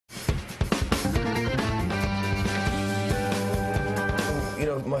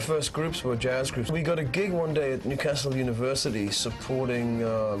first groups were jazz groups. We got a gig one day at Newcastle University supporting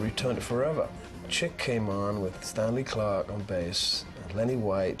Return to Forever. Chick came on with Stanley Clarke on bass, and Lenny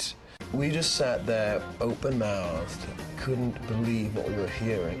White. We just sat there open-mouthed, couldn't believe what we were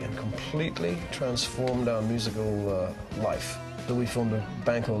hearing, and completely transformed our musical life. So we formed a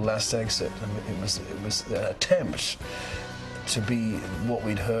band called Last Exit, and it was an attempt to be what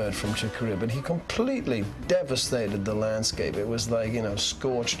we'd heard from Corea, but he completely devastated the landscape. It was like, you know,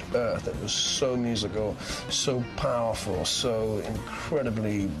 scorched earth. It was so musical, so powerful, so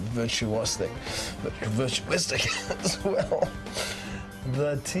incredibly virtuosic as well,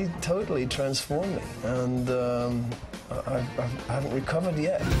 that he totally transformed me, and I haven't recovered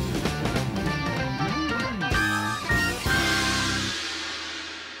yet.